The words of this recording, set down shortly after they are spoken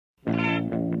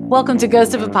Welcome to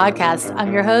Ghost of a Podcast.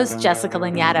 I'm your host, Jessica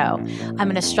Lanyadoo. I'm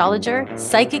an astrologer,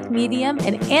 psychic medium,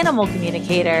 and animal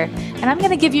communicator, and I'm going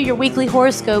to give you your weekly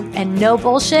horoscope and no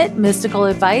bullshit mystical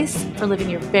advice for living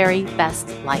your very best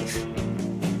life.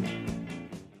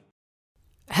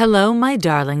 Hello, my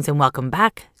darlings, and welcome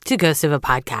back to Ghost of a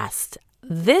Podcast.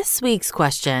 This week's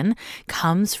question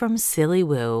comes from Silly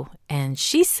Woo, and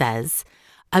she says,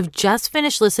 I've just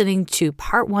finished listening to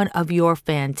part 1 of your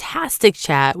fantastic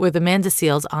chat with Amanda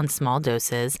Seales on small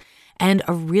doses, and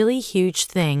a really huge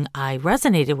thing I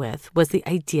resonated with was the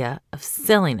idea of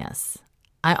silliness.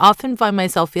 I often find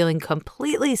myself feeling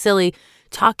completely silly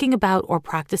talking about or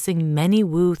practicing many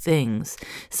woo things,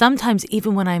 sometimes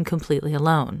even when I'm completely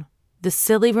alone. The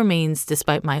silly remains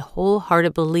despite my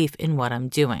wholehearted belief in what I'm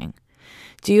doing.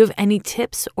 Do you have any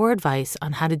tips or advice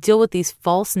on how to deal with these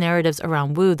false narratives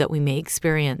around woo that we may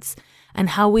experience and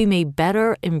how we may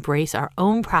better embrace our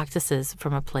own practices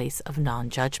from a place of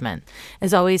non-judgment?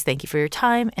 As always, thank you for your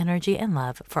time, energy, and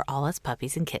love for all us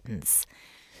puppies and kittens.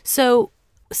 So,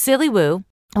 Silly Woo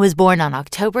was born on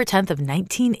October 10th of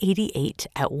 1988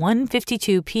 at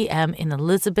 1:52 p.m. in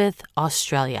Elizabeth,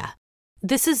 Australia.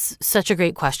 This is such a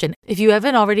great question. If you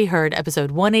haven't already heard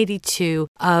episode 182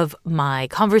 of my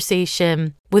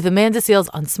conversation with Amanda Seales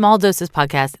on Small Doses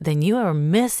podcast, then you are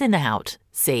missing out,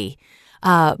 see.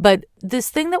 But this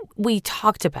thing that we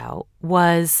talked about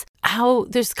was how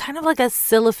there's kind of like a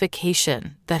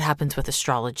sillification that happens with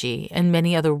astrology and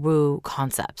many other woo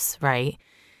concepts, right?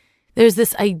 There's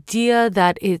this idea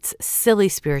that it's silly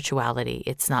spirituality.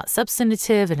 It's not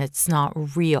substantive and it's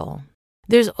not real.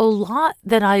 There's a lot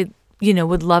that I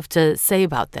would love to say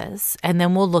about this, and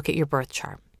then we'll look at your birth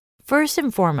chart. First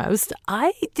and foremost,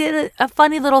 I did a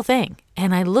funny little thing,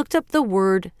 and I looked up the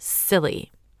word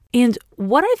silly. And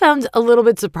what I found a little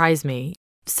bit surprised me,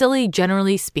 silly,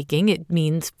 generally speaking, it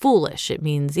means foolish. It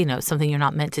means, something you're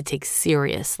not meant to take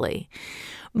seriously.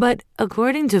 But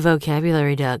according to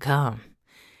vocabulary.com,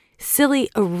 silly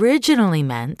originally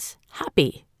meant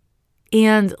happy.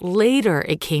 And later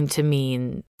it came to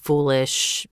mean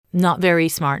foolish, not very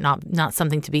smart, not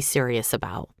something to be serious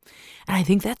about. And I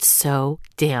think that's so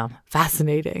damn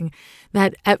fascinating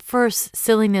that at first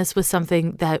silliness was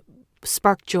something that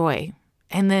sparked joy.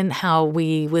 And then how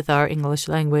we, with our English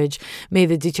language, made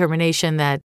the determination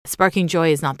that sparking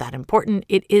joy is not that important.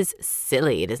 It is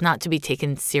silly. It is not to be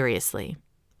taken seriously.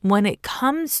 When it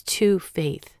comes to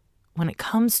faith, when it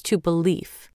comes to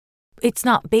belief, it's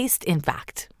not based in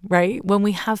fact, right? When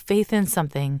we have faith in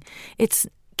something, it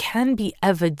can be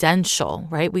evidential,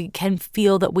 right? We can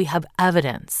feel that we have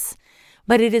evidence,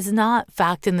 but it is not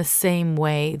fact in the same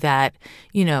way that,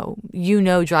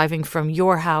 driving from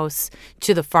your house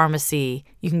to the pharmacy,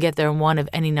 you can get there in one of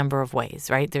any number of ways,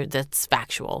 right? That's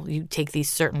factual. You take these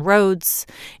certain roads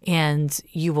and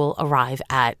you will arrive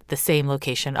at the same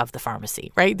location of the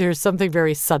pharmacy, right? There's something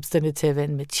very substantive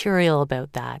and material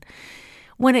about that.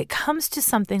 When it comes to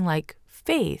something like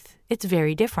faith, it's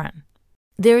very different.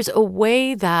 There's a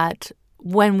way that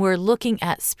when we're looking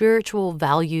at spiritual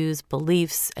values,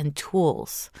 beliefs, and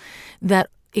tools that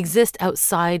exist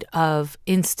outside of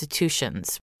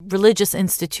institutions, religious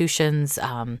institutions,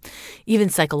 even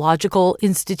psychological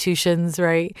institutions,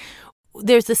 right?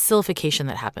 There's this sillification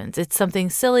that happens. It's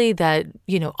something silly that,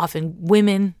 often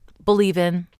women believe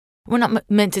in. We're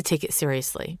not meant to take it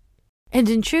seriously. And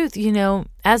in truth,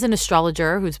 as an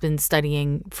astrologer who's been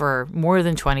studying for more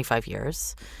than 25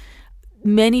 years,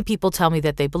 many people tell me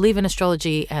that they believe in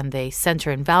astrology and they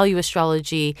center and value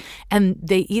astrology, and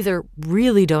they either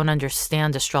really don't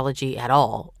understand astrology at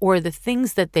all, or the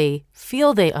things that they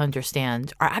feel they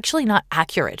understand are actually not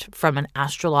accurate from an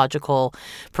astrological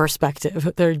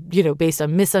perspective. They're, based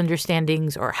on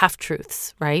misunderstandings or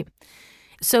half-truths, right?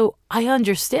 So I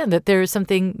understand that there is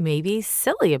something maybe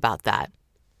silly about that.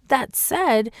 That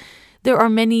said, there are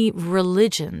many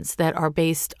religions that are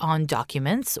based on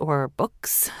documents or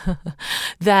books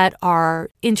that are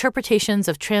interpretations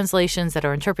of translations that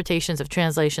are interpretations of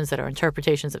translations that are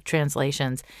interpretations of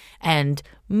translations. And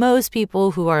most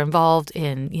people who are involved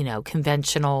in,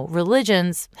 conventional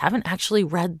religions haven't actually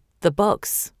read the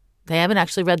books. They haven't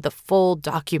actually read the full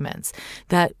documents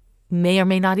that may or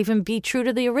may not even be true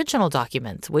to the original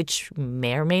documents, which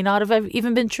may or may not have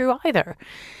even been true either.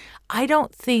 I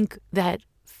don't think that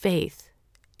faith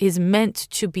is meant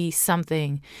to be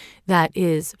something that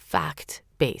is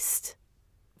fact-based.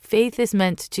 Faith is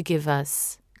meant to give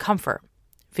us comfort.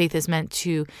 Faith is meant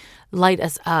to light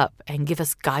us up and give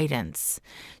us guidance,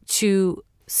 to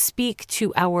speak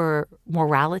to our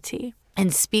morality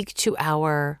and speak to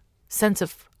our sense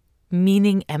of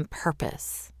meaning and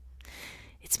purpose.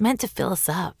 It's meant to fill us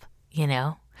up,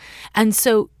 And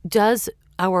so does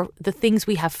the things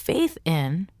we have faith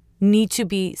in need to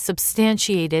be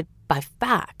substantiated by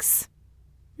facts.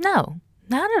 No,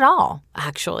 not at all,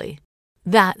 actually.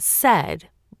 That said,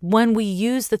 when we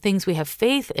use the things we have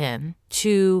faith in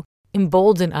to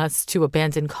embolden us to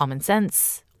abandon common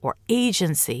sense or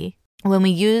agency, when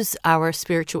we use our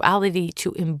spirituality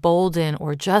to embolden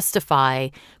or justify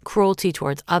cruelty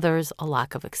towards others, a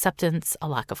lack of acceptance, a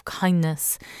lack of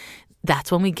kindness,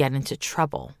 that's when we get into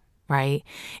trouble, right?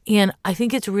 And I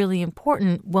think it's really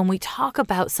important when we talk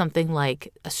about something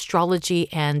like astrology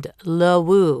and Le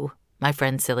Woo, my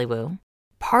friend Silly Woo.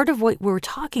 Part of what we're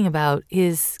talking about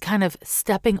is kind of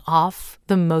stepping off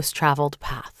the most traveled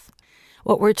path.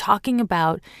 What we're talking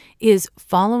about is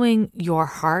following your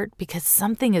heart because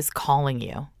something is calling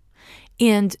you.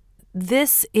 And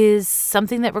this is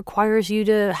something that requires you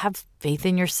to have faith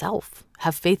in yourself,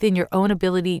 have faith in your own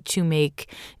ability to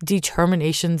make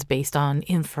determinations based on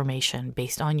information,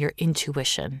 based on your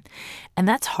intuition. And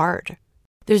that's hard.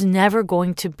 There's never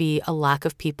going to be a lack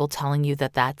of people telling you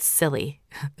that that's silly.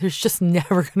 There's just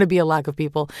never going to be a lack of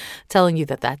people telling you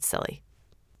that that's silly.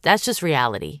 That's just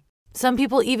reality. Some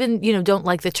people even, don't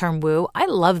like the term woo. I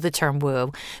love the term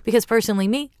woo because personally,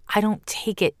 me, I don't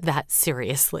take it that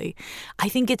seriously. I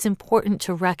think it's important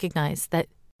to recognize that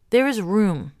there is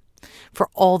room for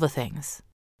all the things.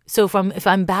 So if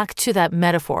I'm back to that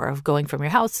metaphor of going from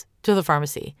your house to the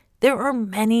pharmacy, there are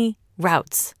many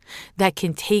routes that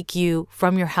can take you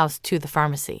from your house to the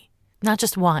pharmacy, not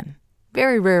just one.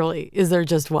 Very rarely is there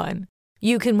just one.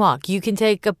 You can walk, you can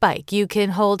take a bike, you can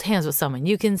hold hands with someone,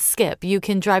 you can skip, you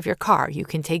can drive your car, you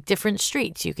can take different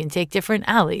streets, you can take different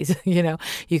alleys,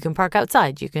 you can park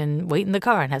outside, you can wait in the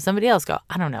car and have somebody else go.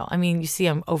 I don't know. I mean, you see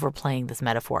I'm overplaying this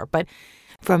metaphor, but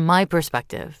from my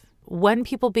perspective, when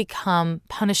people become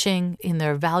punishing in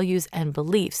their values and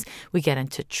beliefs, we get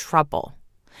into trouble.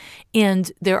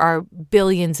 And there are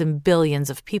billions and billions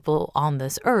of people on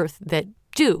this earth that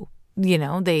do.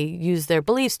 They use their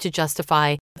beliefs to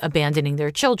justify abandoning their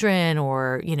children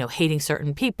or, hating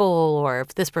certain people, or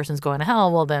if this person's going to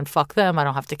hell, well, then fuck them. I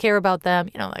don't have to care about them,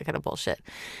 that kind of bullshit.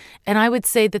 And I would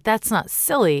say that that's not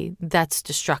silly. That's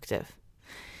destructive.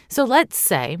 So let's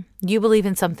say you believe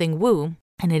in something woo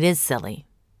and it is silly.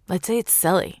 Let's say it's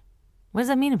silly. What does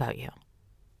that mean about you?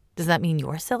 Does that mean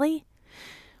you're silly?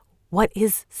 What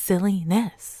is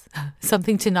silliness?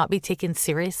 Something to not be taken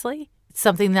seriously?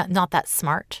 Something that not that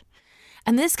smart?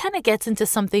 And this kind of gets into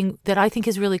something that I think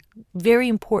is really very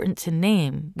important to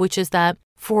name, which is that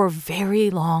for a very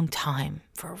long time,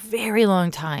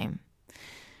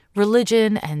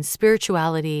 religion and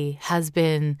spirituality has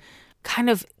been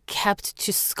kind of kept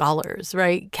to scholars,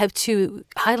 right? Kept to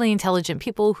highly intelligent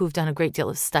people who've done a great deal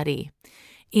of study.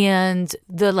 And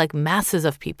the masses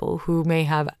of people who may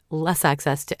have less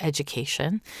access to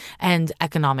education and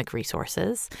economic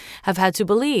resources have had to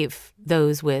believe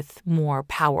those with more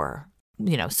power,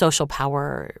 social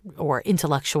power or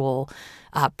intellectual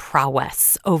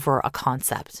prowess over a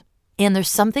concept. And there's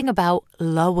something about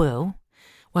Le Woo,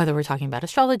 whether we're talking about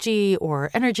astrology or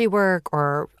energy work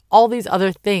or all these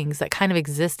other things that kind of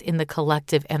exist in the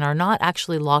collective and are not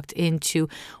actually locked into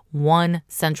one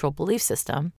central belief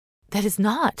system, that is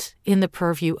not in the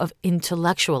purview of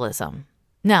intellectualism.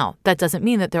 Now, that doesn't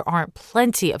mean that there aren't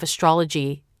plenty of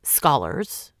astrology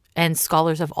scholars and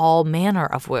scholars of all manner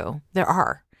of woo. There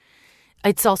are.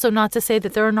 It's also not to say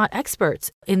that there are not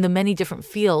experts in the many different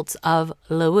fields of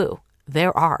Le Woo.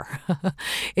 There are.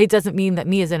 It doesn't mean that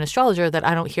me as an astrologer that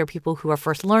I don't hear people who are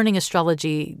first learning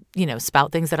astrology,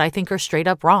 spout things that I think are straight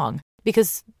up wrong.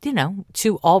 Because,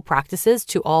 to all practices,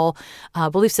 to all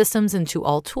belief systems, and to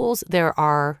all tools, there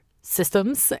are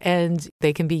systems, and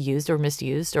they can be used or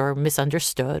misused or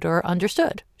misunderstood or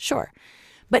understood. Sure.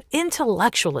 But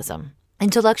intellectualism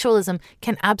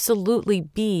can absolutely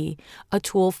be a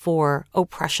tool for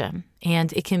oppression,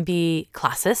 and it can be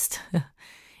classist.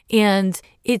 And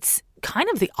it's kind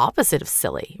of the opposite of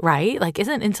silly, right?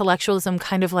 Isn't intellectualism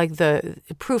kind of like the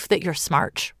proof that you're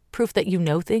smart, proof that you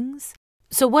know things?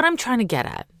 So what I'm trying to get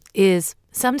at is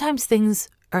sometimes things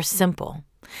are simple,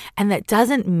 and that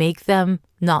doesn't make them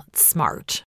not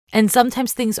smart. And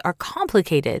sometimes things are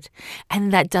complicated,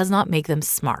 and that does not make them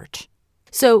smart.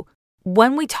 So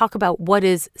when we talk about what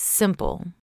is simple,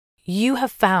 you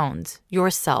have found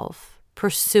yourself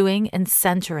pursuing and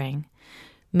centering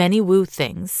many woo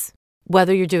things,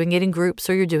 whether you're doing it in groups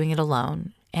or you're doing it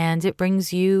alone. And it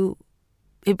brings you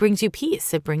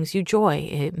peace. It brings you joy.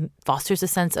 It fosters a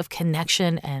sense of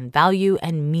connection and value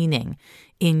and meaning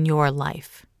in your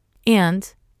life.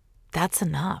 And that's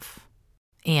enough.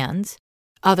 And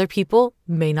other people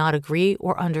may not agree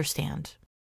or understand.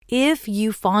 If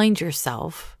you find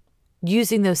yourself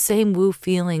using those same woo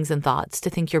feelings and thoughts to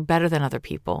think you're better than other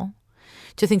people,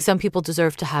 to think some people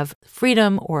deserve to have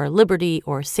freedom or liberty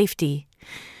or safety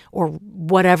or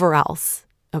whatever else,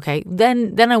 okay,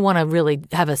 then I want to really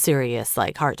have a serious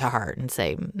heart to heart and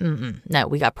say, no,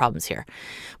 we got problems here.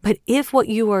 But if what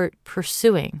you are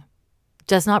pursuing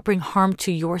does not bring harm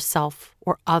to yourself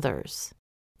or others,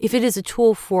 if it is a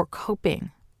tool for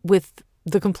coping with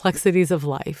the complexities of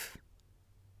life,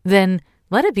 then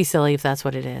let it be silly if that's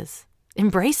what it is.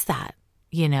 Embrace that,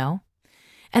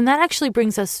 And that actually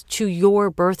brings us to your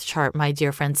birth chart, my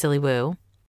dear friend Silly Woo.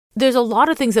 There's a lot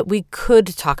of things that we could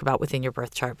talk about within your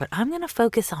birth chart, but I'm going to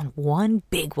focus on one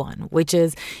big one, which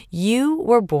is you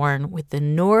were born with the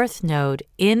North Node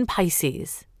in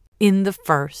Pisces in the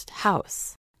first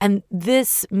house. And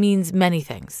this means many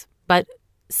things, but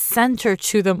center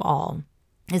to them all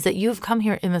is that you've come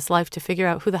here in this life to figure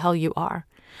out who the hell you are,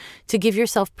 to give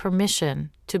yourself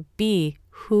permission to be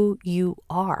who you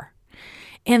are.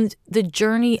 And the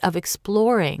journey of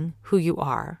exploring who you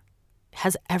are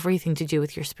has everything to do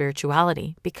with your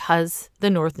spirituality because the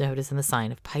North Node is in the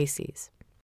sign of Pisces.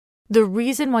 The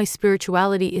reason why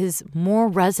spirituality is more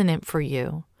resonant for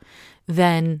you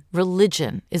than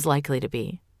religion is likely to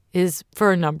be is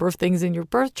for a number of things in your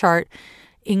birth chart,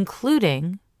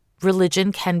 including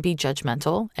religion can be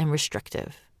judgmental and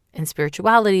restrictive, and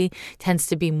spirituality tends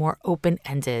to be more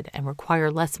open-ended and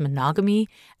require less monogamy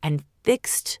and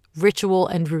fixed ritual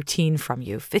and routine from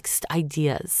you, fixed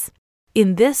ideas.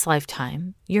 In this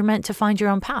lifetime, you're meant to find your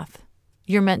own path.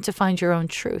 You're meant to find your own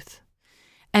truth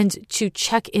and to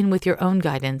check in with your own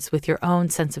guidance, with your own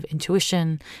sense of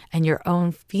intuition and your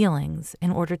own feelings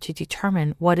in order to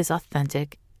determine what is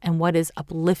authentic and what is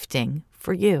uplifting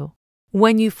for you.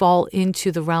 When you fall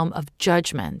into the realm of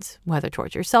judgment, whether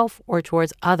towards yourself or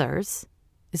towards others,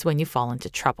 is when you fall into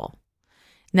trouble.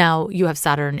 Now, you have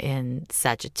Saturn in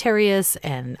Sagittarius,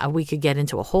 and we could get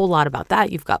into a whole lot about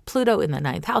that. You've got Pluto in the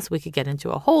 9th house. We could get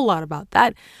into a whole lot about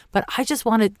that. But I just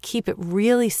want to keep it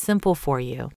really simple for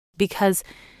you, because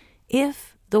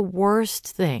if the worst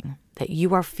thing that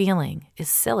you are feeling is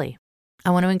silly, I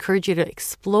want to encourage you to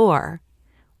explore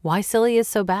why silly is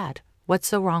so bad. What's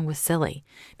so wrong with silly?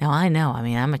 Now, I know,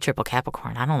 I'm a triple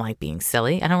Capricorn. I don't like being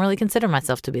silly. I don't really consider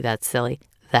myself to be that silly.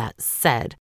 That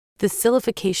said, the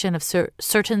sillification of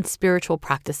certain spiritual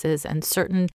practices and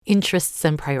certain interests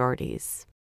and priorities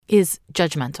is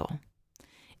judgmental.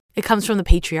 It comes from the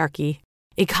patriarchy.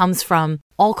 It comes from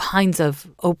all kinds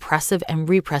of oppressive and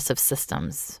repressive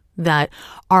systems that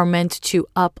are meant to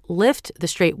uplift the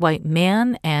straight white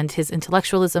man and his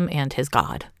intellectualism and his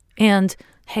God. And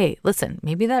hey, listen,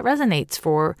 maybe that resonates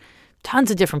for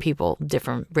tons of different people,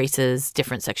 different races,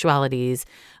 different sexualities,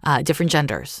 different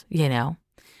genders,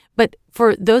 But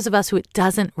for those of us who it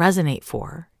doesn't resonate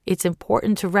for, it's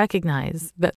important to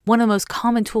recognize that one of the most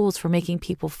common tools for making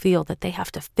people feel that they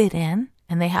have to fit in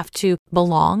and they have to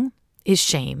belong is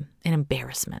shame and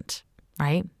embarrassment,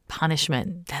 right?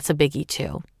 Punishment, that's a biggie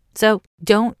too. So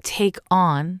don't take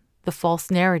on the false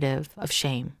narrative of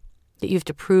shame, that you have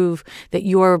to prove that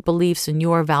your beliefs and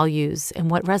your values and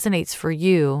what resonates for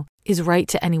you is right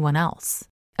to anyone else.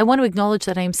 I want to acknowledge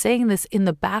that I am saying this in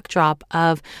the backdrop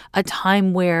of a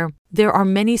time where there are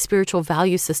many spiritual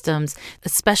value systems,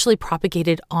 especially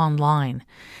propagated online,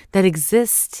 that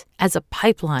exist as a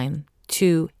pipeline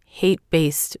to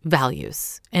hate-based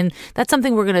values. And that's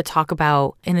something we're going to talk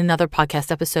about in another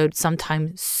podcast episode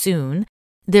sometime soon.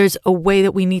 There's a way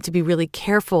that we need to be really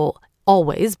careful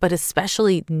always, but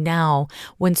especially now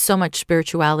when so much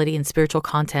spirituality and spiritual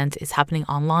content is happening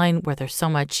online, where there's so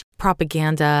much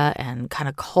propaganda and kind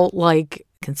of cult-like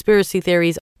conspiracy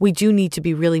theories, we do need to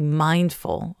be really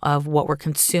mindful of what we're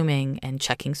consuming and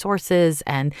checking sources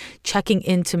and checking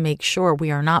in to make sure we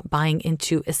are not buying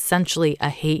into essentially a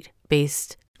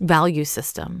hate-based value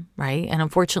system, right? And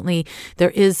unfortunately,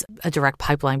 there is a direct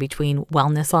pipeline between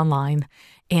wellness online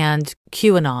and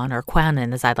QAnon, or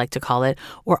Quanon, as I'd like to call it,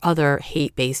 or other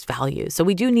hate-based values. So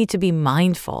we do need to be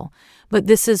mindful. But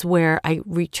this is where I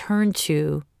return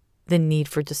to the need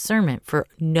for discernment, for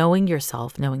knowing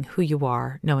yourself, knowing who you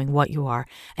are, knowing what you are,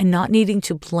 and not needing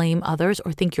to blame others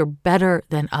or think you're better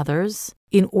than others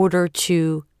in order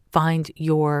to find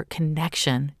your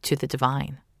connection to the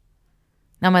divine.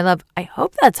 Now, my love, I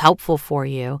hope that's helpful for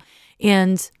you.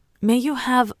 And may you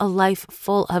have a life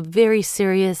full of very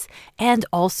serious and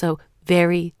also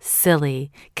very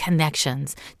silly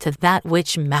connections to that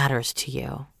which matters to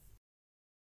you.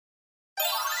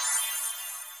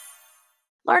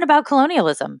 Learn about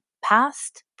colonialism,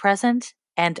 past, present,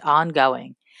 and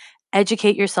ongoing.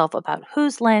 Educate yourself about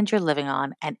whose land you're living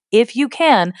on, and if you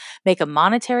can, make a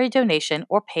monetary donation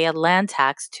or pay a land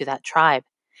tax to that tribe.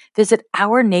 Visit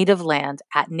our native land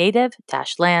at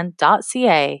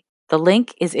native-land.ca. The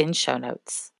link is in show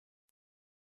notes.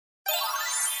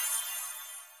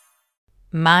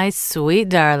 My sweet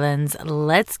darlings,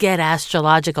 let's get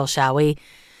astrological, shall we?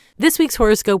 This week's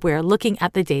horoscope, we're looking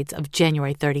at the dates of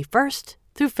January 31st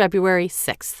through February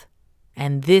 6th.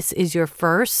 And this is your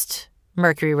first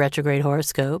Mercury retrograde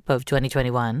horoscope of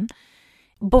 2021.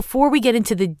 Before we get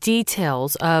into the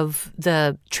details of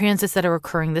the transits that are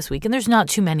occurring this week, and there's not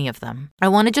too many of them, I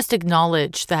want to just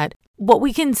acknowledge that what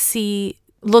we can see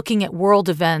looking at world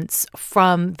events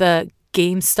from the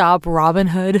GameStop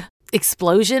Robinhood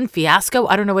explosion, fiasco,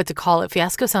 I don't know what to call it.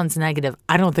 Fiasco sounds negative.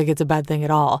 I don't think it's a bad thing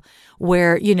at all.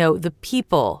 Where, the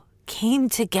people came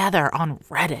together on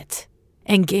Reddit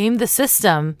and gamed the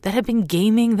system that had been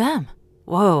gaming them.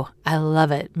 Whoa, I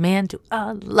love it. Man, do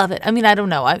I love it. I mean, I don't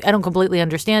know. I don't completely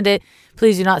understand it.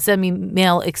 Please do not send me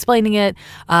mail explaining it.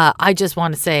 I just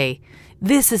want to say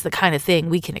this is the kind of thing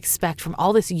we can expect from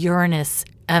all this Uranus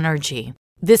energy.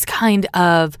 This kind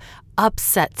of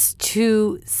upsets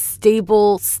to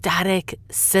stable, static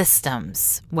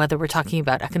systems, whether we're talking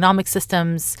about economic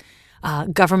systems,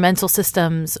 governmental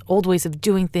systems, old ways of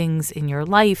doing things in your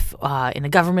life, in a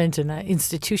government, in an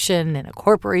institution, in a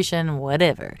corporation,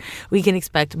 whatever. We can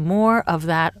expect more of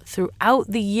that throughout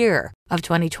the year of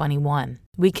 2021.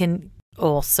 We can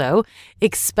also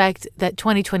expect that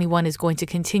 2021 is going to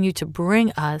continue to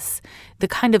bring us the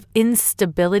kind of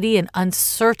instability and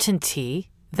uncertainty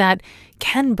that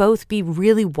can both be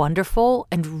really wonderful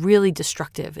and really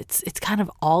destructive. It's kind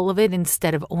of all of it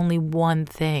instead of only one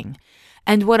thing.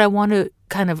 And what I want to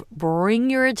kind of bring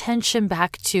your attention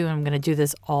back to, and I'm going to do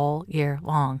this all year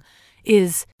long,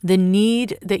 is the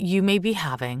need that you may be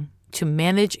having to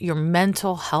manage your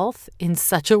mental health in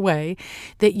such a way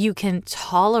that you can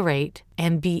tolerate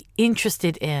and be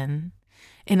interested in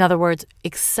other words,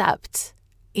 accept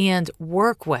and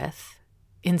work with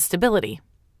instability,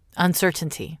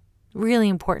 uncertainty. Really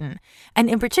important. And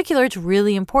in particular, it's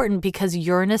really important because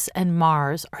Uranus and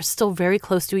Mars are still very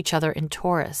close to each other in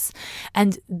Taurus.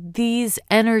 And these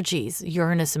energies,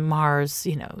 Uranus and Mars,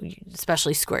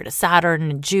 especially square to Saturn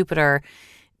and Jupiter,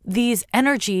 these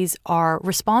energies are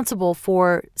responsible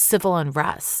for civil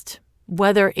unrest.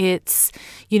 Whether it's,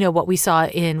 what we saw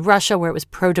in Russia, where it was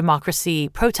pro-democracy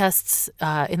protests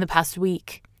in the past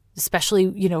week,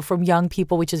 especially, from young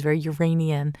people, which is very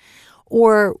Uranian,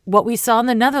 or what we saw in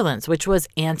the Netherlands, which was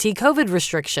anti-COVID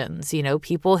restrictions,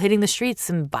 people hitting the streets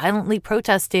and violently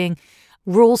protesting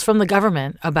rules from the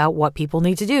government about what people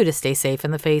need to do to stay safe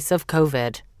in the face of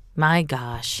COVID. My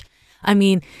gosh. I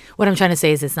mean, what I'm trying to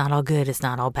say is it's not all good. It's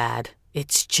not all bad.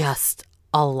 It's just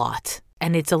a lot.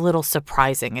 And it's a little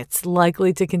surprising. It's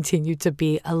likely to continue to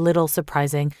be a little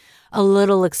surprising, a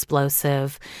little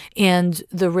explosive, and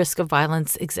the risk of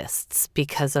violence exists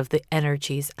because of the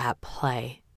energies at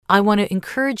play. I want to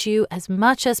encourage you as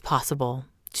much as possible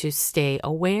to stay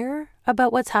aware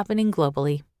about what's happening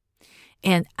globally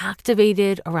and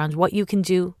activated around what you can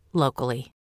do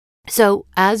locally. So,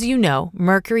 as you know,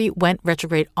 Mercury went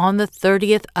retrograde on the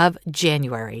 30th of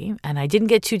January, and I didn't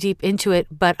get too deep into it,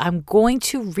 but I'm going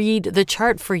to read the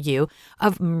chart for you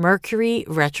of Mercury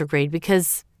retrograde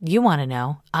because you want to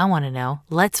know, I want to know.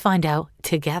 Let's find out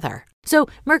together. So,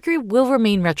 Mercury will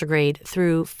remain retrograde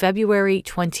through February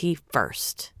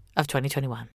 21st. Of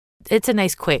 2021. It's a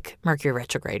nice quick Mercury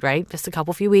retrograde, right? Just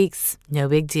a few weeks, no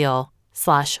big deal.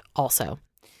 / also.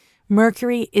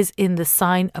 Mercury is in the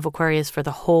sign of Aquarius for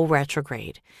the whole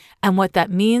retrograde. And what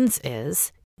that means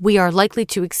is we are likely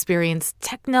to experience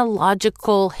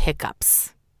technological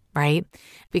hiccups, right?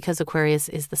 Because Aquarius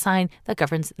is the sign that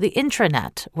governs the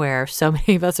intranet, where so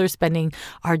many of us are spending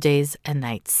our days and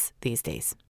nights these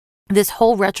days. This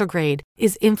whole retrograde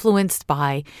is influenced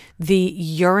by the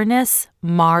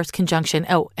Uranus-Mars conjunction.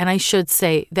 Oh, and I should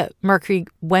say that Mercury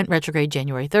went retrograde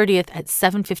January 30th at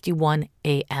 7:51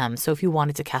 a.m. So if you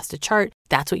wanted to cast a chart,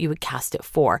 that's what you would cast it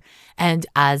for. And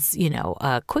as,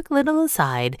 a quick little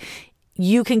aside,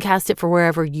 you can cast it for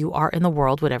wherever you are in the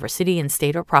world, whatever city and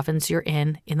state or province you're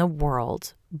in the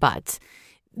world. But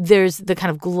there's the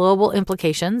kind of global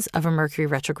implications of a Mercury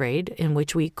retrograde in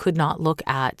which we could not look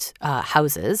at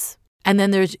houses. And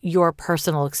then there's your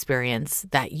personal experience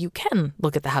that you can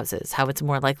look at the houses, how it's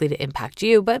more likely to impact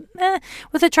you. But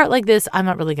with a chart like this, I'm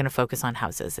not really going to focus on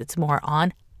houses. It's more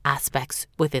on aspects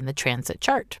within the transit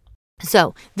chart.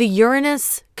 So the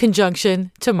Uranus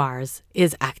conjunction to Mars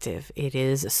is active. It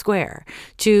is square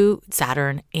to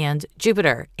Saturn and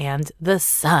Jupiter and the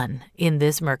Sun in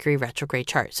this Mercury retrograde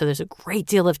chart. So there's a great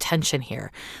deal of tension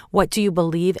here. What do you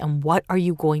believe and what are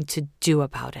you going to do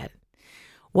about it?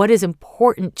 What is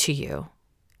important to you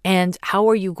And how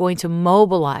are you going to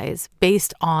mobilize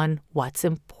based on what's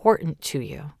important to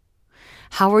you?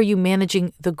 How are you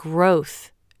managing the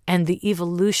growth and the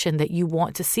evolution that you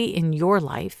want to see in your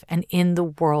life and in the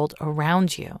world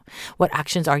around you? What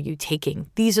actions are you taking?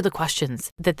 These are the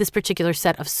questions that this particular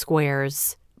set of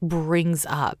squares brings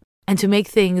up. And to make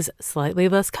things slightly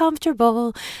less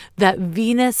comfortable, that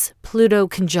Venus-Pluto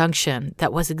conjunction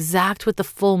that was exact with the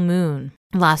full moon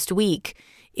last week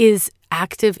is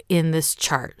active in this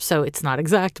chart. So it's not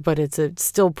exact, but it's a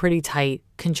still pretty tight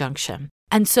conjunction.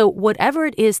 And so whatever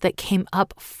it is that came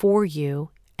up for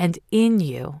you and in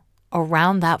you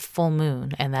around that full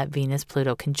moon and that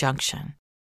Venus-Pluto conjunction,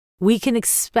 we can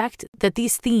expect that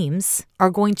these themes are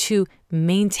going to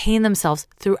maintain themselves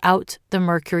throughout the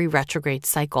Mercury retrograde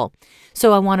cycle.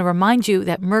 So I want to remind you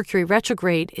that Mercury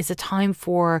retrograde is a time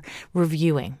for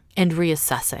reviewing and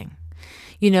reassessing.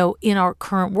 In our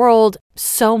current world,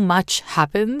 so much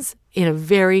happens in a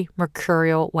very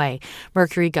mercurial way.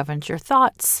 Mercury governs your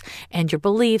thoughts and your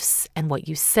beliefs and what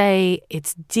you say.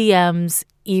 It's DMs,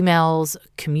 emails,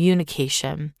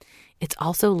 communication. It's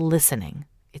also listening.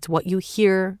 It's what you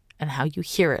hear and how you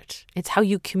hear it. It's how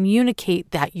you communicate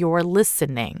that you're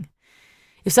listening.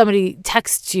 If somebody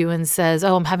texts you and says,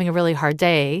 "Oh, I'm having a really hard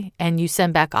day," and you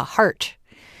send back a heart,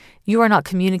 you are not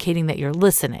communicating that you're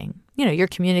listening. You're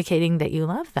communicating that you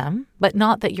love them, but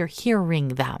not that you're hearing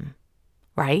them,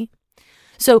 right?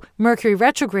 So Mercury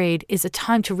retrograde is a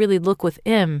time to really look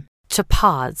within, to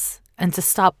pause, and to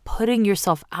stop putting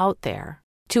yourself out there,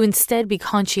 to instead be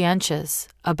conscientious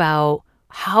about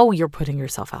how you're putting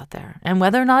yourself out there and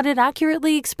whether or not it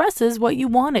accurately expresses what you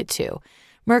want it to.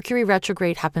 Mercury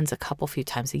retrograde happens a few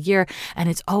times a year, and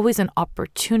it's always an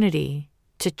opportunity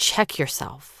to check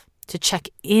yourself, to check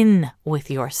in with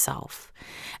yourself.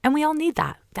 And we all need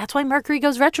that. That's why Mercury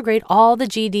goes retrograde all the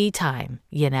GD time,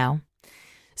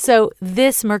 So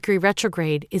this Mercury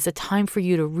retrograde is a time for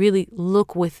you to really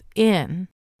look within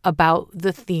about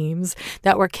the themes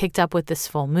that were kicked up with this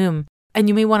full moon. And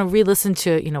you may want to re-listen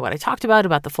to, what I talked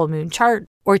about the full moon chart,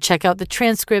 or check out the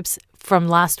transcripts from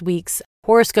last week's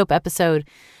horoscope episode,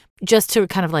 just to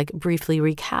kind of briefly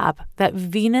recap that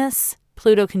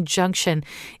Venus-Pluto conjunction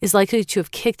is likely to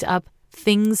have kicked up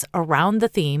things around the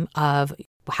theme of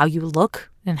how you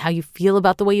look and how you feel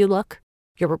about the way you look,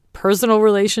 your personal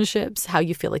relationships, how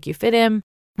you feel like you fit in,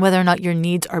 whether or not your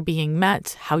needs are being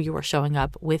met, how you are showing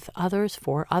up with others,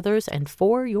 and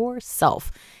for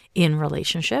yourself in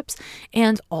relationships,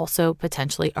 and also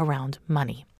potentially around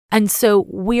money. And so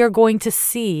we are going to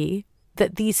see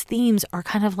that these themes are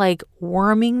kind of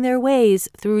worming their ways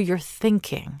through your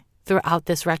thinking throughout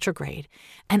this retrograde.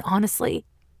 And honestly,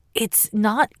 it's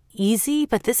not easy,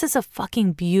 but this is a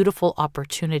fucking beautiful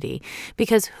opportunity,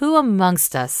 because who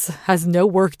amongst us has no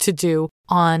work to do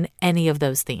on any of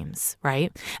those themes,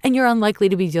 right? And you're unlikely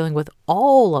to be dealing with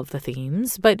all of the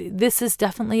themes, but this is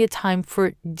definitely a time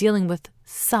for dealing with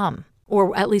some,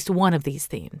 or at least one of these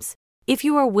themes. If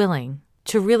you are willing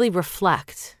to really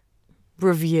reflect,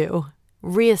 review,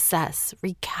 reassess,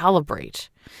 recalibrate,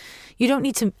 you don't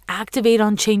need to activate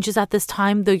on changes at this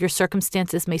time, though your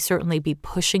circumstances may certainly be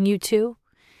pushing you to.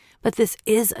 But this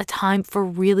is a time for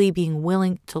really being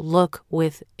willing to look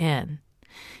within.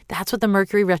 That's what the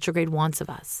Mercury retrograde wants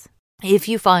of us. If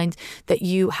you find that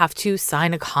you have to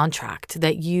sign a contract,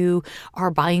 that you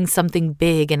are buying something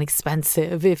big and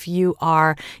expensive, if you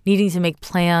are needing to make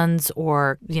plans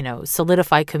or,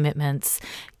 solidify commitments,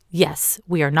 yes,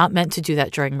 we are not meant to do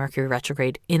that during Mercury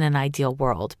retrograde in an ideal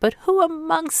world. But who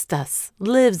amongst us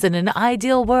lives in an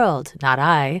ideal world? Not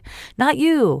I, not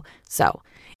you. So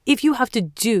if you have to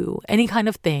do any kind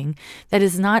of thing that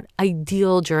is not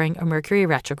ideal during a Mercury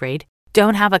retrograde,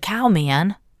 don't have a cow,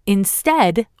 man.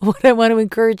 Instead, what I want to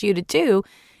encourage you to do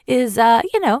is,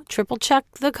 triple check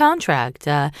the contract,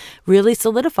 really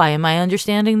solidify, am I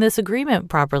understanding this agreement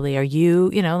properly? Are you,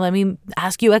 let me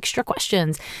ask you extra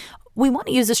questions. We want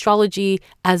to use astrology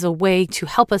as a way to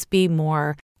help us be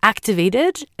more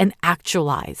activated and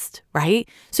actualized, right?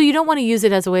 So you don't want to use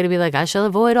it as a way to be I shall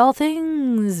avoid all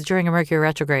things during a Mercury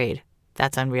retrograde.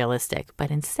 That's unrealistic.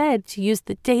 But instead, to use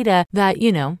the data that,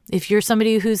 if you're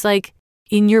somebody who's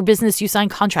in your business, you sign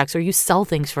contracts or you sell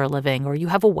things for a living or you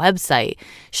have a website,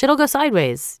 shit'll go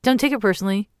sideways. Don't take it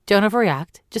personally. Don't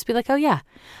overreact. Just be oh yeah,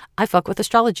 I fuck with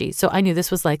astrology. So I knew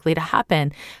this was likely to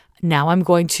happen. Now I'm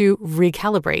going to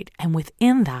recalibrate. And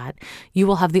within that, you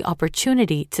will have the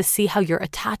opportunity to see how your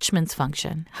attachments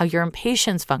function, how your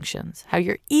impatience functions, how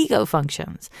your ego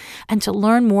functions, and to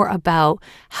learn more about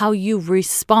how you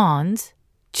respond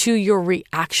to your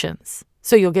reactions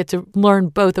So you'll get to learn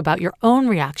both about your own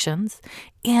reactions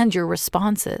and your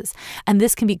responses. And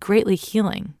this can be greatly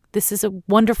healing. This is a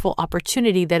wonderful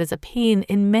opportunity that is a pain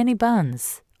in many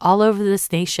buns all over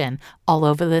this nation, all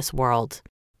over this world.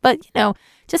 But,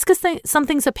 just because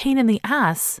something's a pain in the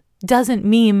ass doesn't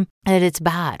mean that it's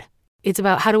bad. It's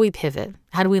about how do we pivot?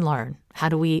 How do we learn? How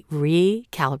do we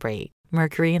recalibrate?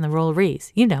 Mercury and the rule of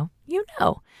Rees. You know.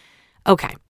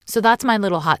 Okay, so that's my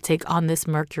little hot take on this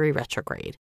Mercury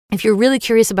retrograde. If you're really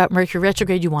curious about Mercury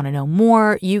retrograde, you want to know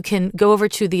more, you can go over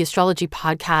to the Astrology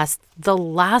Podcast. The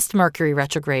last Mercury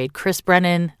retrograde, Chris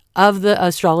Brennan of the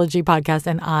Astrology Podcast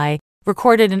and I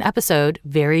recorded an episode,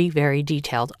 very, very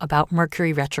detailed, about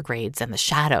Mercury retrogrades and the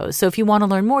shadows. So if you want to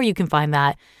learn more, you can find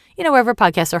that, wherever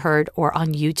podcasts are heard, or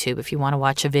on YouTube if you want to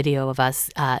watch a video of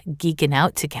us geeking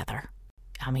out together.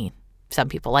 I mean, some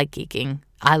people like geeking.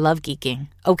 I love geeking.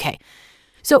 Okay.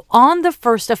 So on the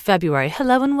 1st of February,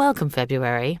 hello and welcome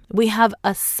February, we have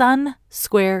a Sun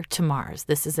square to Mars.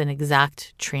 This is an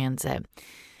exact transit.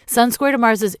 Sun square to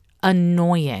Mars is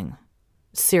annoying.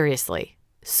 Seriously,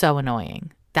 so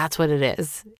annoying. That's what it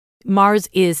is. Mars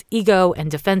is ego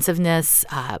and defensiveness,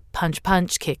 punch,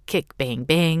 punch, kick, kick, bang,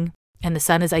 bang. And the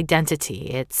Sun is identity.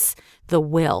 It's the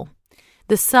will.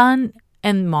 The Sun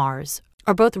and Mars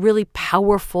are both really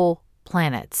powerful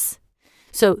planets.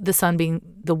 So the Sun being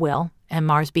the will and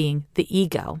Mars being the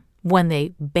ego, when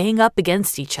they bang up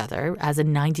against each other, as a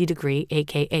 90-degree,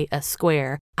 aka a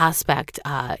square aspect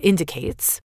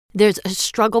indicates, there's a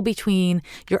struggle between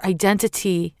your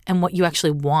identity and what you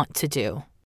actually want to do.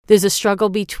 There's a struggle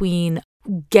between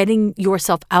getting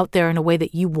yourself out there in a way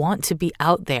that you want to be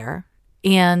out there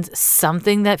and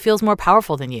something that feels more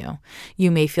powerful than you.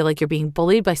 You may feel like you're being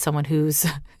bullied by someone who's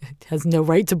has no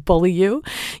right to bully you.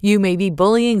 You may be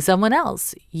bullying someone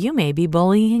else. You may be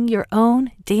bullying your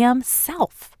own damn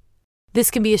self.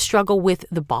 This can be a struggle with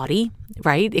the body,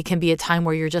 right? It can be a time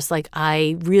where you're just like,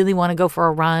 I really want to go for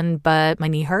a run, but my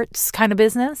knee hurts kind of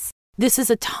business. This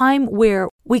is a time where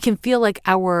we can feel like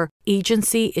our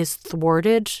agency is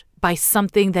thwarted by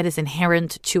something that is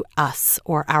inherent to us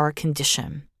or our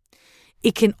condition.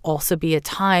 It can also be a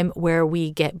time where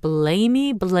we get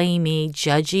blamey,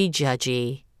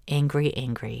 judgy,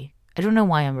 angry. I don't know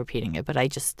why I'm repeating it, but I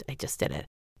just did it.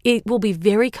 It will be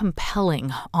very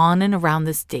compelling on and around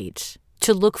this date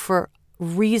to look for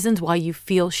reasons why you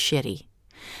feel shitty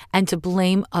and to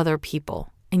blame other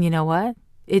people. And you know what?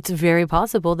 It's very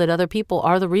possible that other people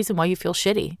are the reason why you feel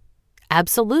shitty.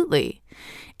 Absolutely.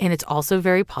 And it's also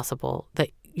very possible that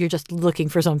you're just looking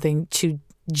for something to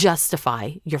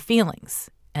justify your feelings.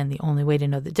 And the only way to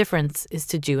know the difference is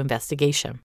to do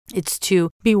investigation. It's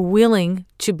to be willing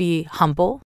to be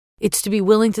humble. It's to be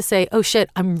willing to say, oh shit,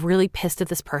 I'm really pissed at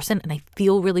this person and I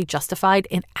feel really justified.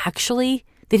 And actually,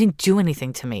 they didn't do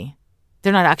anything to me.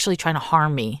 They're not actually trying to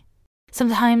harm me.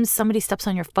 Sometimes somebody steps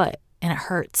on your foot and it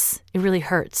hurts. It really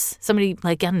hurts. Somebody,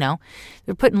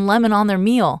 they're putting lemon on their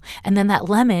meal and then that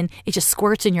lemon, it just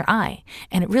squirts in your eye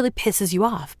and it really pisses you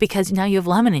off because now you have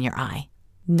lemon in your eye.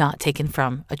 Not taken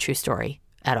from a true story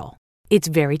at all. It's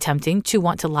very tempting to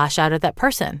want to lash out at that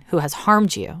person who has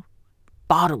harmed you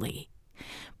bodily.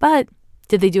 But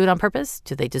did they do it on purpose?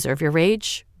 Do they deserve your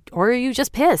rage? Or are you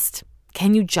just pissed?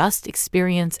 Can you just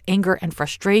experience anger and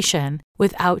frustration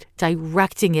without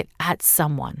directing it at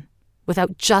someone,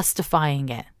 without justifying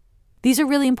it? These are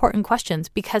really important questions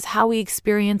because how we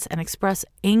experience and express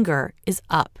anger is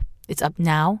up. It's up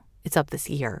now. It's up this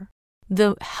year.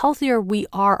 The healthier we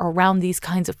are around these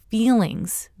kinds of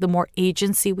feelings, the more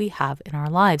agency we have in our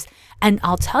lives. And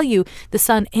I'll tell you, the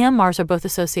Sun and Mars are both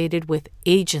associated with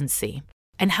agency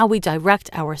and how we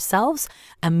direct ourselves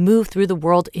and move through the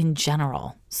world in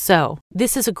general. So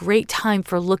this is a great time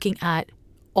for looking at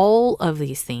all of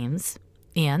these themes.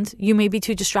 And you may be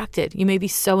too distracted. You may be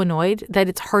so annoyed that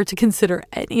it's hard to consider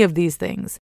any of these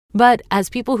things. But as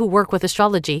people who work with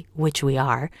astrology, which we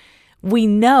are, we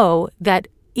know that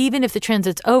even if the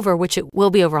transit's over, which it will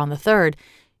be over on the 3rd,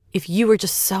 if you were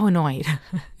just so annoyed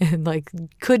and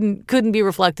couldn't be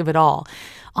reflective at all,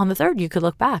 on the 3rd, you could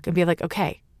look back and be like,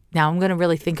 okay, now I'm going to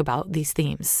really think about these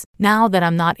themes. Now that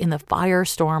I'm not in the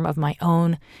firestorm of my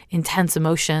own intense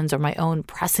emotions or my own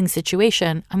pressing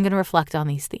situation, I'm going to reflect on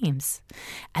these themes.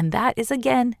 And that is,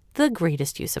 again, the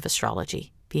greatest use of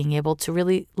astrology, being able to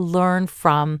really learn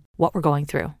from what we're going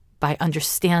through by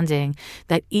understanding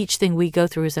that each thing we go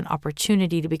through is an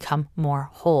opportunity to become more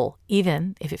whole,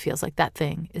 even if it feels like that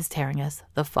thing is tearing us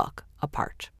the fuck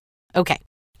apart. Okay,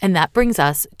 and that brings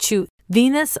us to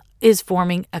Venus is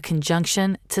forming a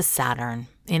conjunction to Saturn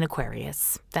in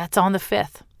Aquarius. That's on the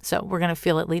 5th. So we're going to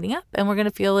feel it leading up and we're going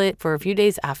to feel it for a few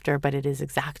days after, but it is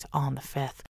exact on the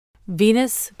 5th.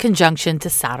 Venus conjunction to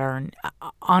Saturn.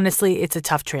 Honestly, it's a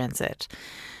tough transit.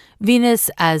 Venus,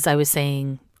 as I was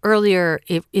saying earlier,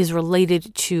 it is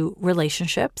related to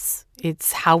relationships.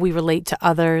 It's how we relate to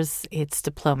others. It's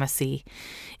diplomacy.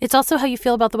 It's also how you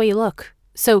feel about the way you look.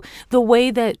 So the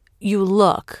way that you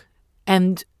look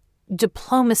and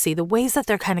diplomacy, the ways that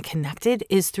they're kind of connected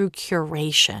is through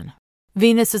curation.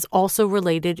 Venus is also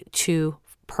related to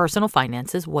personal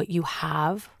finances, what you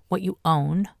have, what you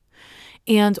own,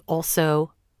 and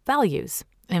also values.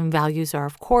 And values are,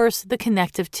 of course, the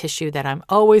connective tissue that I'm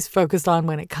always focused on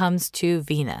when it comes to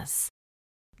Venus.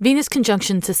 Venus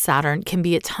conjunction to Saturn can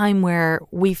be a time where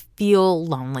we feel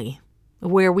lonely,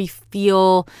 where we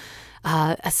feel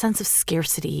a sense of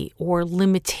scarcity or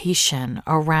limitation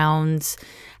around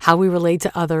how we relate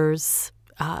to others,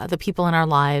 the people in our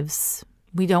lives.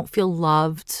 We don't feel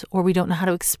loved, or we don't know how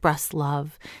to express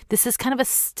love. This is kind of a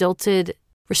stilted,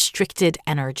 restricted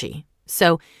energy.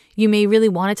 So you may really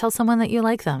want to tell someone that you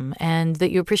like them and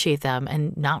that you appreciate them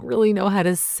and not really know how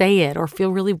to say it or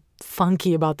feel really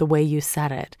funky about the way you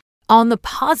said it. On the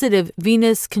positive,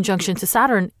 Venus conjunction to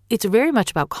Saturn, it's very much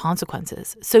about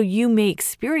consequences. So you may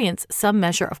experience some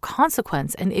measure of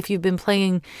consequence. And if you've been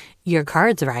playing your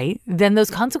cards right, then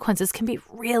those consequences can be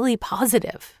really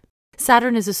positive.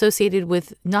 Saturn is associated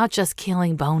with not just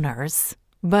killing boners,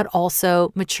 but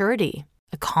also maturity,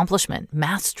 accomplishment,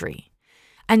 mastery.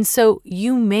 And so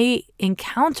you may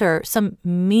encounter some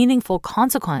meaningful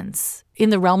consequence in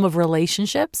the realm of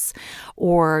relationships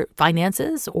or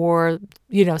finances or,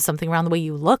 something around the way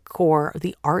you look or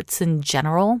the arts in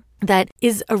general that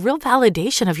is a real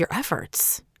validation of your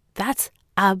efforts. That's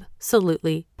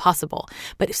absolutely possible.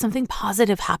 But if something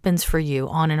positive happens for you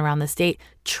on and around this date,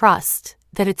 trust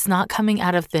that it's not coming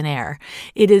out of thin air.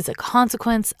 It is a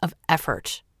consequence of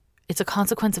effort. It's a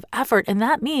consequence of effort, and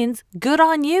that means good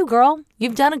on you, girl.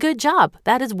 You've done a good job.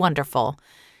 That is wonderful.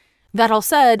 That all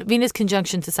said, Venus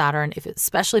conjunction to Saturn,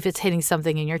 especially if it's hitting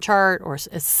something in your chart, or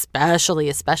especially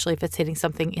if it's hitting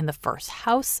something in the first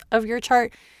house of your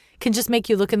chart, can just make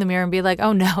you look in the mirror and be like,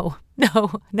 oh,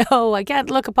 no, I can't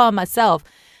look upon myself.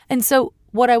 And so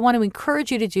what I want to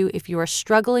encourage you to do if you are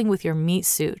struggling with your meat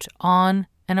suit on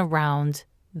and around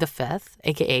the 5th,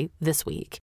 aka this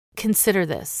week, consider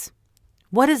this.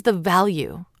 What is the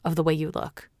value of the way you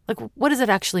look? Like, what does it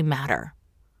actually matter?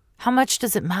 How much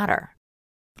does it matter?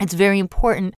 It's very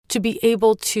important to be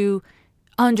able to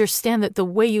understand that the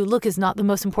way you look is not the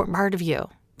most important part of you.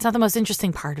 It's not the most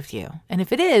interesting part of you. And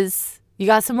if it is, you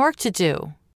got some work to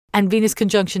do. And Venus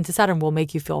conjunction to Saturn will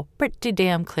make you feel pretty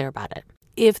damn clear about it.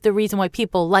 If the reason why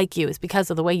people like you is because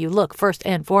of the way you look first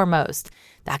and foremost,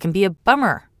 that can be a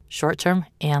bummer, short-term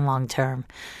and long-term.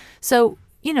 So,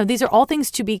 these are all things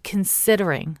to be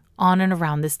considering on and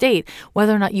around this date,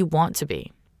 whether or not you want to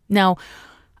be. Now,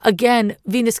 again,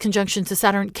 Venus conjunction to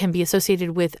Saturn can be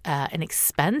associated with an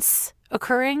expense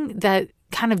occurring that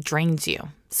kind of drains you.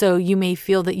 So you may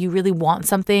feel that you really want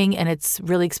something and it's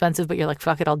really expensive, but you're like,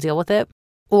 fuck it, I'll deal with it.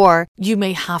 Or you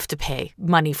may have to pay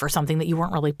money for something that you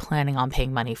weren't really planning on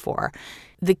paying money for.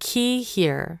 The key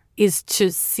here is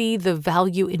to see the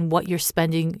value in what you're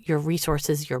spending your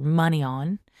resources, your money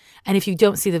on. And if you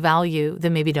don't see the value,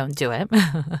 then maybe don't do it.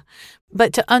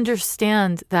 But to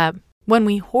understand that when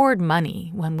we hoard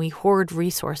money, when we hoard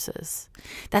resources,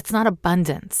 that's not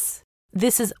abundance.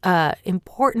 This is an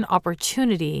important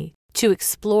opportunity to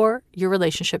explore your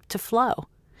relationship to flow,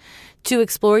 to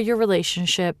explore your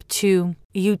relationship to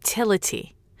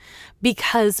utility,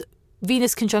 because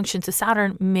Venus conjunction to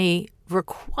Saturn may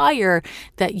require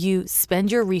that you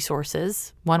spend your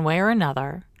resources one way or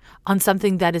another on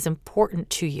something that is important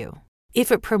to you.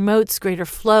 If it promotes greater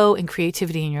flow and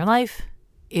creativity in your life,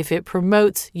 if it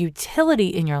promotes utility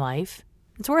in your life,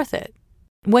 it's worth it.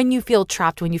 When you feel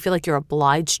trapped, when you feel like you're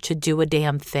obliged to do a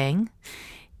damn thing,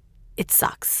 it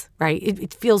sucks, right?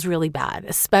 It feels really bad,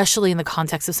 especially in the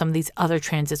context of some of these other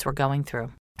transits we're going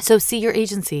through. So see your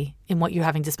agency in what you're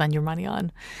having to spend your money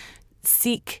on.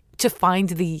 Seek to find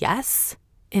the yes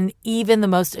in even the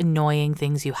most annoying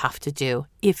things you have to do,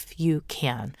 if you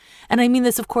can. And I mean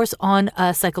this, of course, on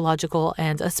a psychological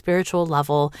and a spiritual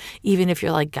level, even if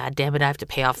you're like, God damn it, I have to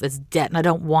pay off this debt and I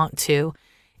don't want to.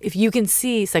 If you can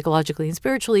see psychologically and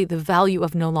spiritually the value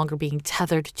of no longer being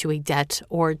tethered to a debt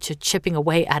or to chipping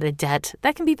away at a debt,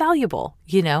 that can be valuable.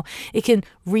 It can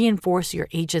reinforce your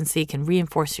agency, can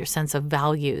reinforce your sense of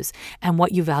values and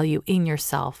what you value in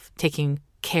yourself, taking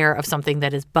care of something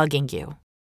that is bugging you.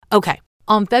 Okay.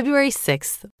 On February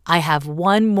 6th, I have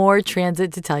one more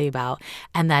transit to tell you about,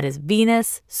 and that is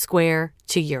Venus square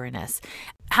to Uranus.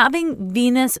 Having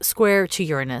Venus square to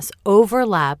Uranus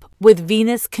overlap with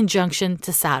Venus conjunction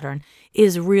to Saturn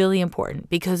is really important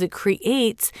because it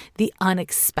creates the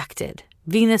unexpected.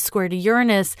 Venus square to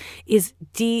Uranus is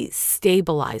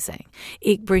destabilizing.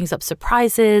 It brings up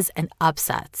surprises and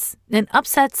upsets. And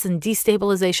upsets and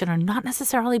destabilization are not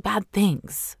necessarily bad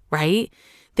things, right?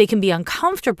 They can be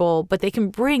uncomfortable, but they can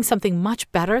bring something much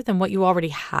better than what you already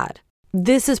had.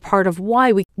 This is part of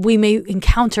why we may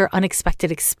encounter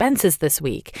unexpected expenses this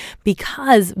week,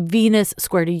 because Venus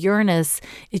square to Uranus,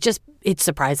 it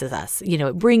surprises us.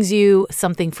 It brings you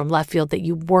something from left field that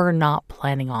you were not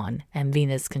planning on. And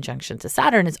Venus conjunction to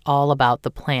Saturn is all about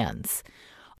the plans.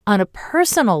 On a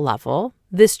personal level,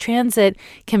 this transit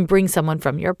can bring someone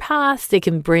from your past. It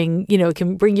can bring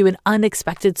you an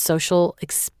unexpected social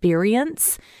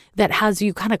experience that has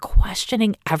you kind of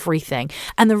questioning everything.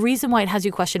 And the reason why it has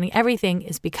you questioning everything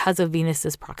is because of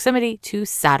Venus's proximity to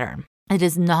Saturn. It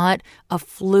is not a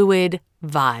fluid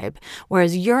vibe,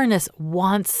 whereas Uranus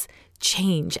wants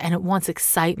change and it wants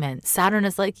excitement. Saturn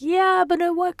is like, yeah, but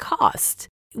at what cost?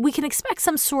 We can expect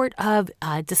some sort of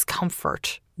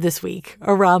discomfort this week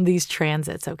around these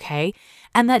transits, okay?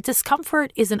 And that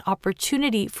discomfort is an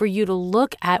opportunity for you to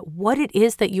look at what it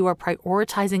is that you are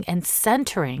prioritizing and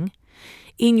centering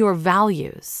in your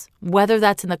values, whether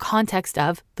that's in the context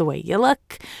of the way you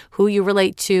look, who you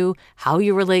relate to, how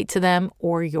you relate to them,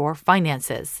 or your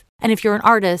finances. And if you're an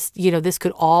artist, this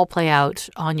could all play out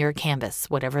on your canvas,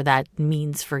 whatever that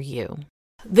means for you.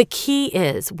 The key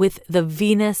is with the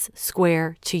Venus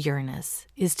square to Uranus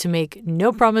is to make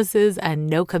no promises and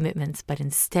no commitments, but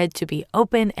instead to be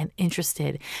open and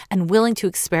interested and willing to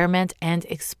experiment and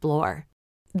explore.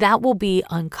 That will be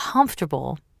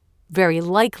uncomfortable, very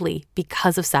likely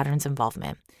because of Saturn's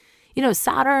involvement.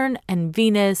 Saturn and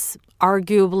Venus,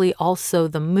 arguably also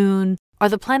the moon, are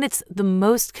the planets the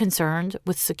most concerned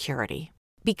with security.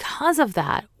 Because of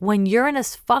that, when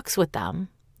Uranus fucks with them,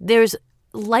 there's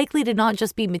likely to not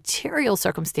just be material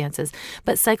circumstances,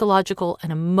 but psychological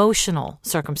and emotional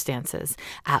circumstances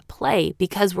at play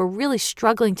because we're really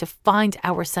struggling to find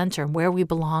our center, where we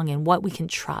belong and what we can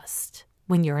trust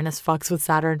when Uranus fucks with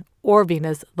Saturn or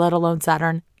Venus, let alone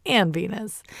Saturn and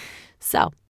Venus.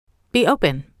 So be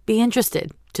open, be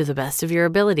interested to the best of your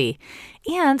ability.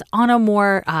 And on a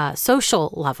more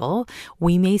social level,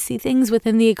 we may see things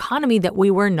within the economy that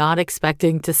we were not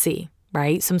expecting to see.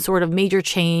 Right? Some sort of major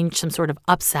change, some sort of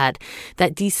upset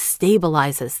that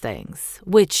destabilizes things,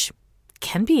 which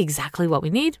can be exactly what we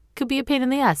need. Could be a pain in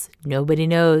the ass. Nobody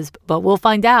knows, but we'll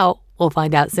find out. We'll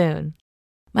find out soon.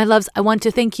 My loves, I want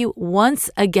to thank you once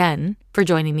again for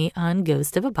joining me on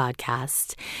Ghost of a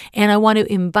Podcast. And I want to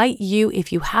invite you,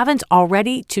 if you haven't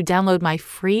already, to download my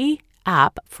free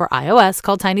app for iOS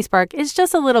called Tiny Spark. It's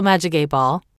just a little magic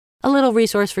 8-ball, a little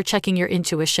resource for checking your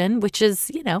intuition, which is,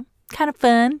 kind of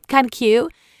fun, kind of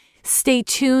cute. Stay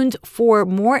tuned for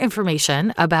more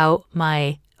information about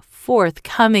my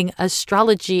forthcoming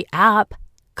astrology app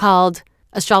called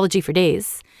Astrology for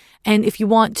Days. And if you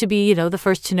want to be, the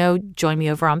first to know, join me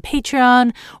over on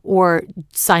Patreon or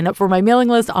sign up for my mailing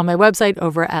list on my website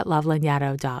over at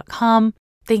lovelanyadoo.com.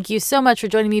 Thank you so much for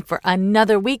joining me for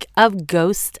another week of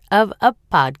Ghost of a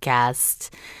Podcast.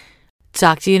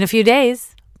 Talk to you in a few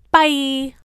days.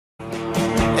 Bye.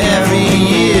 Every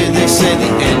year they say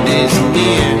the end is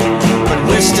near.